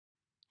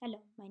Hello,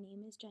 my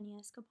name is Jenny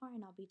Escobar,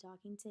 and I'll be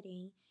talking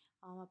today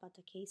about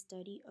the case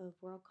study of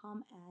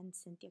WorldCom and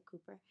Cynthia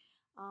Cooper.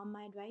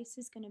 My advice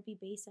is going to be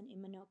based on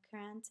Immanuel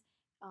Kant,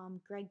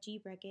 Greg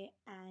G. Brackett,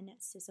 and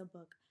Cecil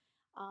Book.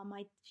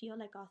 I feel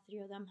like all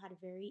three of them had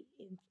very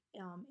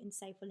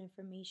insightful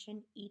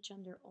information, each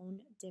on their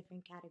own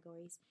different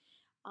categories.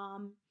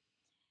 Um,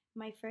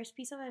 my first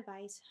piece of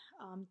advice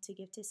to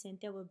give to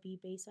Cynthia would be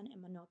based on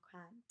Immanuel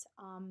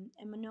Kant.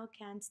 Immanuel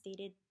Kant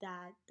stated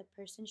that the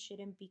person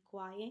shouldn't be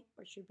quiet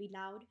or should be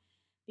loud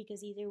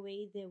because either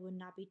way they would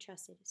not be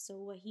trusted. So,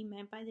 what he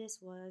meant by this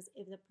was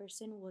if the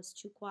person was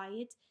too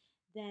quiet,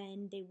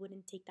 then they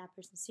wouldn't take that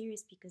person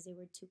serious because they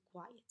were too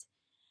quiet.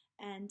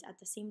 And at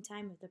the same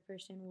time, if the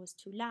person was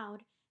too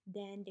loud,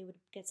 then they would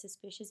get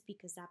suspicious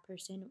because that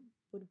person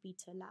would be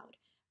too loud.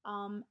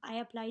 I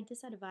applied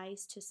this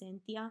advice to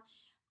Cynthia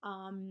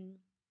um,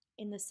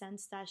 in the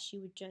sense that she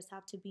would just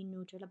have to be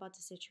neutral about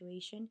the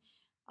situation.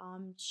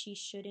 She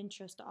shouldn't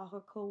trust all her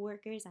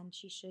coworkers and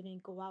she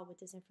shouldn't go out with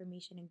this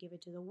information and give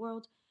it to the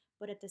world.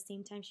 But at the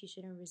same time, she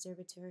shouldn't reserve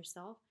it to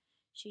herself.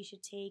 She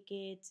should take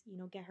it,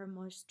 get her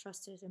most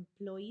trusted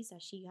employees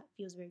that she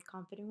feels very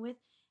confident with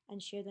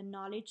and share the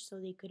knowledge so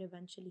they could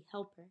eventually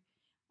help her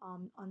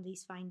on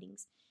these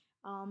findings.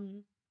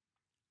 Um,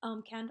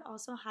 Kant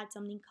also had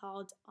something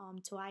called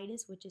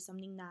toitis, which is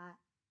something that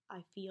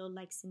I feel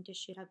like Cynthia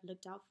should have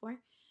looked out for.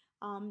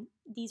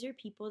 These are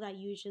people that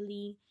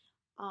usually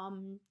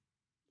um,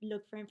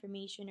 look for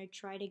information or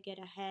try to get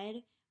ahead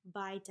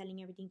by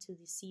telling everything to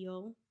the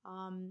CEO.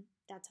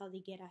 That's how they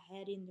get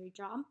ahead in their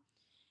job.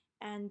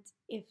 And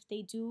if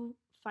they do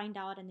find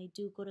out and they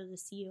do go to the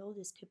CEO,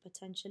 this could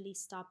potentially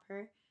stop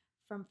her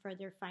from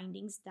further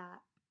findings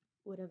that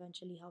would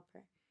eventually help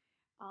her.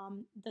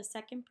 The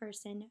second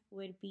person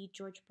would be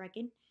George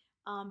Brecken.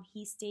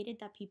 He stated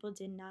that people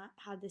did not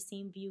have the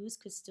same views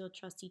could still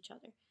trust each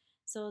other.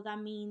 So that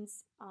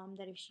means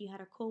that if she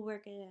had a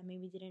coworker that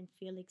maybe didn't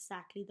feel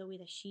exactly the way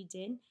that she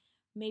did,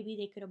 maybe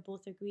they could have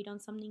both agreed on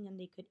something and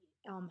they could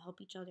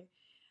help each other.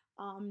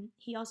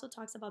 He also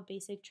talks about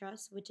basic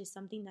trust, which is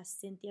something that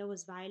Cynthia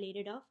was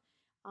violated of.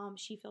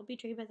 She felt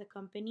betrayed by the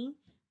company.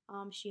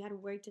 She had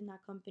worked in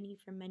that company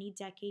for many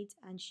decades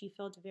and she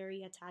felt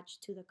very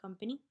attached to the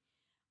company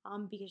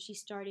because she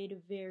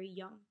started very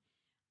young.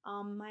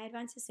 My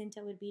advice to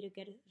Cynthia would be to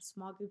get a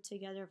small group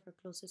together of her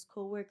closest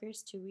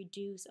coworkers to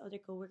reduce other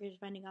coworkers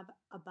finding out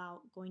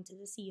about going to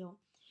the CEO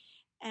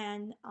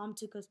and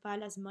to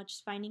compile as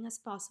much finding as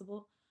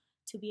possible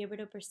to be able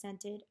to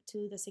present it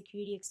to the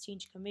Security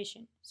Exchange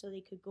Commission so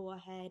they could go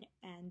ahead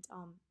and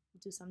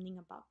do something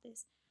about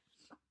this.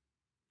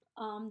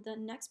 The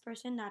next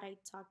person that I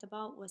talked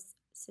about was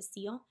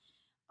Cecile,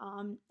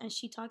 and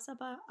she talks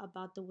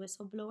about the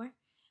whistleblower,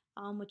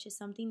 which is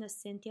something that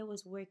Cynthia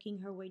was working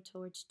her way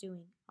towards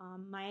doing.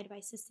 My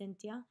advice to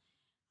Cynthia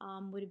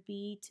would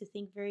be to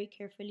think very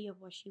carefully of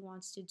what she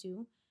wants to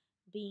do,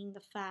 being the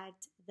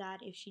fact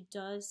that if she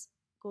does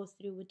go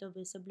through with the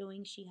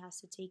whistleblowing, she has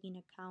to take in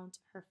account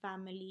her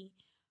family,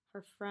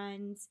 her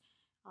friends,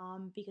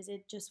 because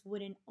it just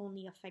wouldn't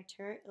only affect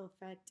her, it'll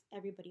affect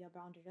everybody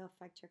around her. It'll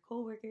affect her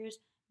coworkers.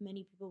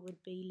 Many people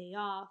would be laid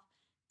off.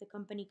 The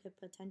company could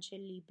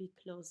potentially be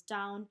closed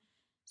down.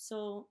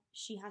 So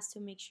she has to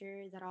make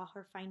sure that all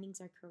her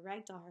findings are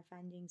correct, all her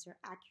findings are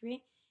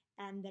accurate,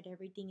 and that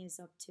everything is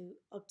up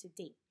to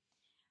date.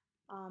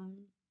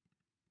 Um,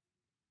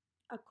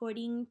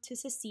 According to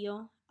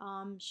Cecile,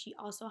 she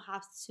also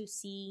has to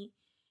see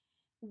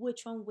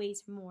which one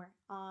weighs more.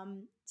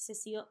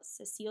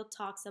 Cecile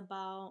talks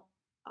about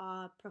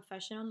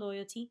professional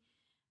loyalty,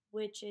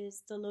 which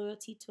is the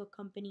loyalty to a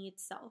company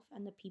itself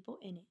and the people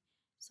in it.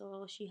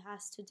 So she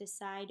has to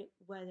decide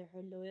whether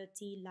her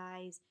loyalty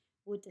lies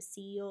with the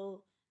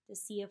CEO, the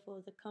CFO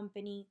of the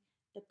company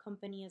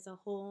as a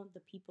whole, the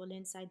people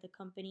inside the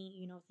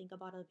company. Think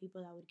about all the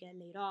people that would get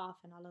laid off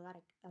and all of that,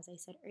 as I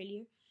said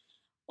earlier.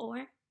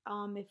 Or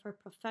if her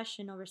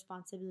professional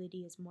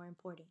responsibility is more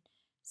important.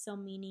 So,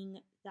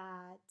 meaning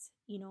that,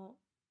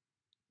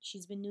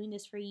 she's been doing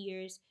this for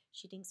years.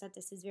 She thinks that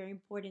this is very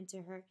important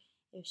to her.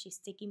 If she's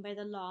sticking by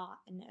the law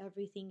and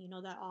everything,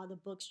 that all the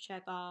books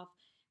check off,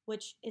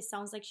 which it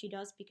sounds like she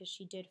does because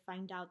she did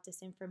find out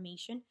this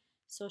information.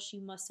 So she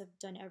must have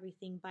done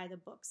everything by the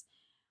books.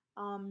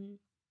 Um,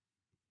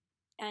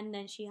 and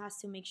then she has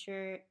to make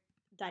sure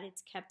that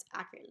it's kept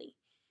accurately.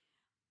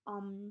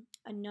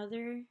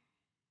 Another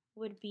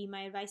would be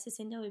my advice to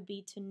Cinda would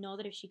be to know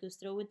that if she goes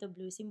through with the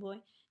Bluesing boy,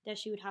 that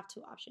she would have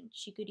two options.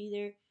 She could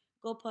either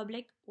go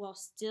public while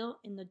still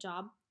in the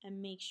job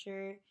and make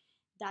sure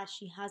that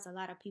she has a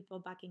lot of people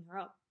backing her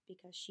up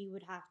because she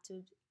would have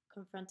to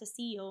confront the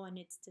CEO and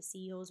it's the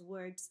CEO's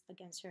words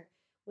against her,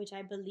 which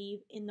I believe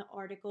in the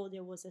article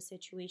there was a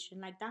situation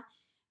like that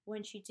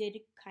when she did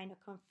kind of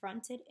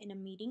confront it in a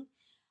meeting.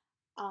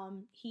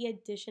 He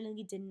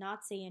additionally did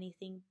not say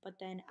anything, but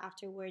then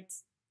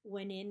afterwards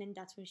went in, and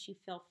that's when she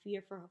felt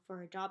fear for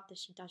her job, that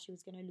she thought she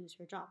was going to lose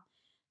her job.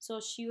 So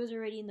she was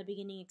already in the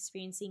beginning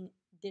experiencing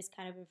this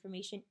kind of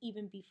information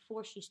even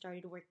before she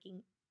started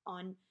working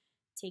on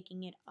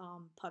taking it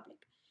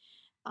public.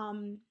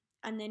 Um,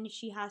 And then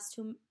she has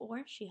to,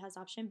 or she has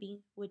option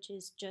B, which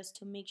is just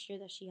to make sure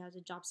that she has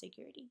a job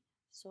security.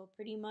 So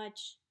pretty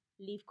much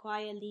leave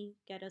quietly,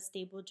 get a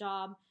stable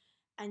job,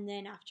 and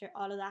then after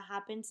all of that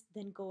happens,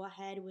 then go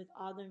ahead with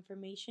all the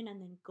information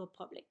and then go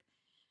public.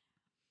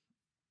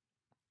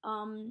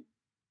 um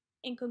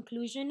in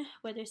conclusion,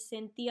 whether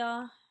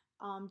Cynthia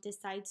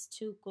decides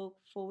to go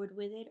forward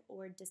with it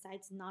or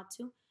decides not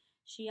to,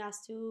 she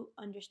has to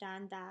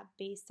understand that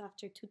based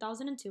after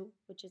 2002,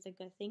 which is a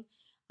good thing,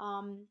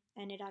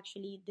 and it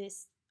actually,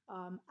 this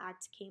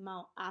act came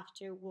out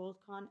after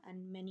WorldCon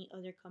and many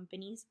other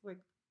companies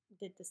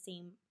did the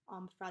same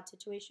fraud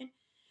situation.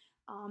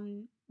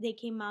 They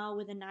came out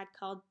with an act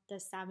called the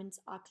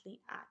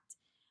Sarbanes-Oxley Act.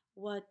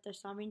 What the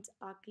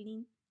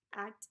Sarbanes-Oxley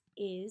Act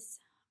is,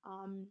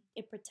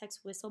 it protects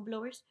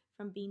whistleblowers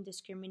from being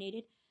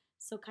discriminated.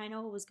 So kind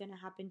of what was going to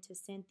happen to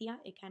Cynthia,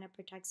 it kind of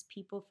protects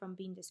people from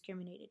being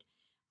discriminated.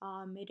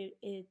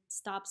 It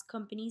stops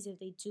companies if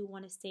they do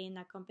want to stay in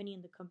that company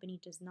and the company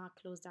does not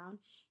close down.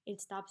 It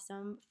stops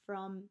them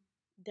from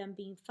them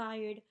being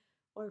fired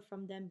or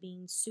from them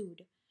being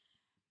sued.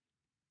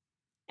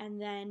 And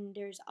then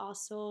there's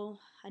also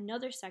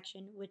another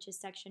section, which is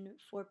section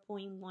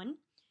 4.1,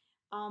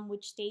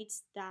 which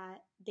states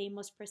that they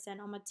must present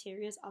all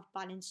materials of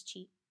balance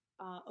sheet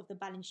of the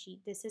balance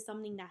sheet. This is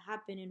something that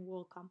happened in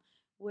WorldCom,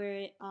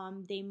 where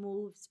they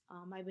moved,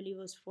 I believe it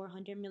was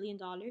 $400 million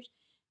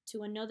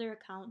to another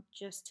account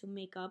just to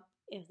make up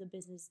if the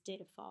business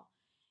did fall.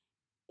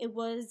 It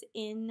was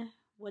in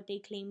what they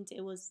claimed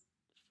it was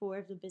for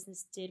if the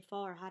business did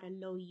fall or had a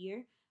low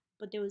year,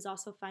 but there was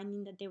also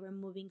finding that they were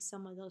moving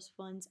some of those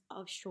funds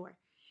offshore.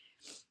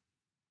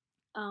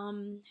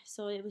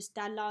 So it was,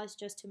 that law is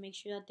just to make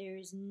sure that there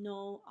is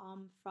no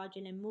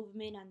fraudulent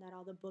movement and that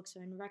all the books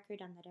are in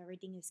record and that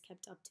everything is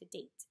kept up to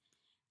date.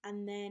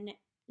 And then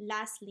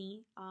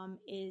lastly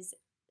is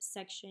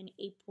section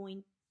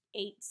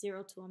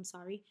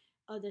 8.802,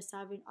 of the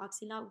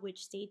Sarbanes-Oxley law,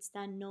 which states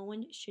that no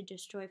one should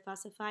destroy,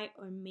 falsify,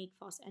 or make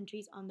false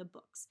entries on the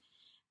books.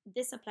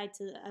 This applied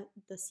to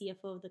the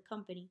CFO of the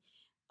company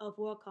of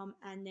WorldCom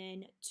and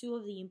then two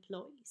of the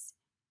employees,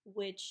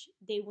 which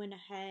they went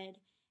ahead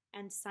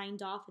and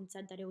signed off and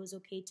said that it was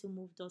okay to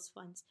move those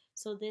funds.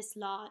 So this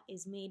law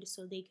is made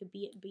so they could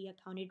be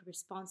accounted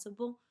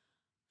responsible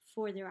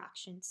for their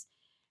actions.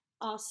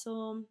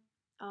 Also,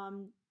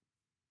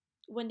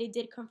 when they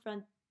did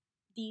confront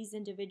these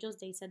individuals,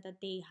 they said that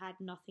they had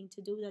nothing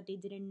to do, that they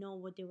didn't know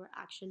what they were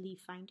actually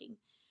finding.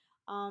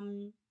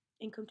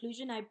 In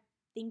conclusion, I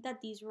think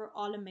that these were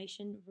all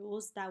automation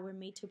rules that were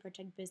made to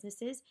protect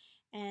businesses,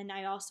 and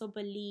I also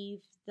believe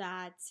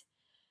that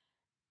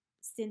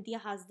Cynthia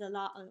has the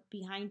law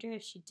behind her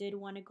if she did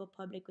want to go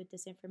public with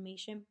this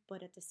information,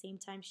 but at the same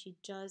time, she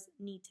does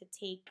need to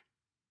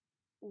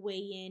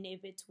weigh in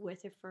if it's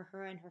worth it for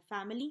her and her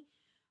family,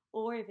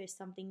 or if it's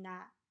something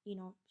that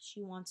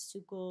she wants to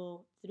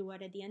go through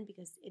it at the end,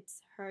 because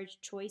it's her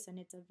choice and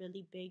it's a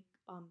really big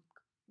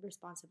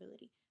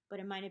responsibility. But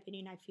in my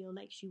opinion, I feel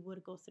like she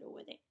would go through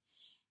with it.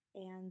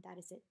 And that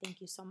is it.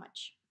 Thank you so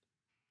much.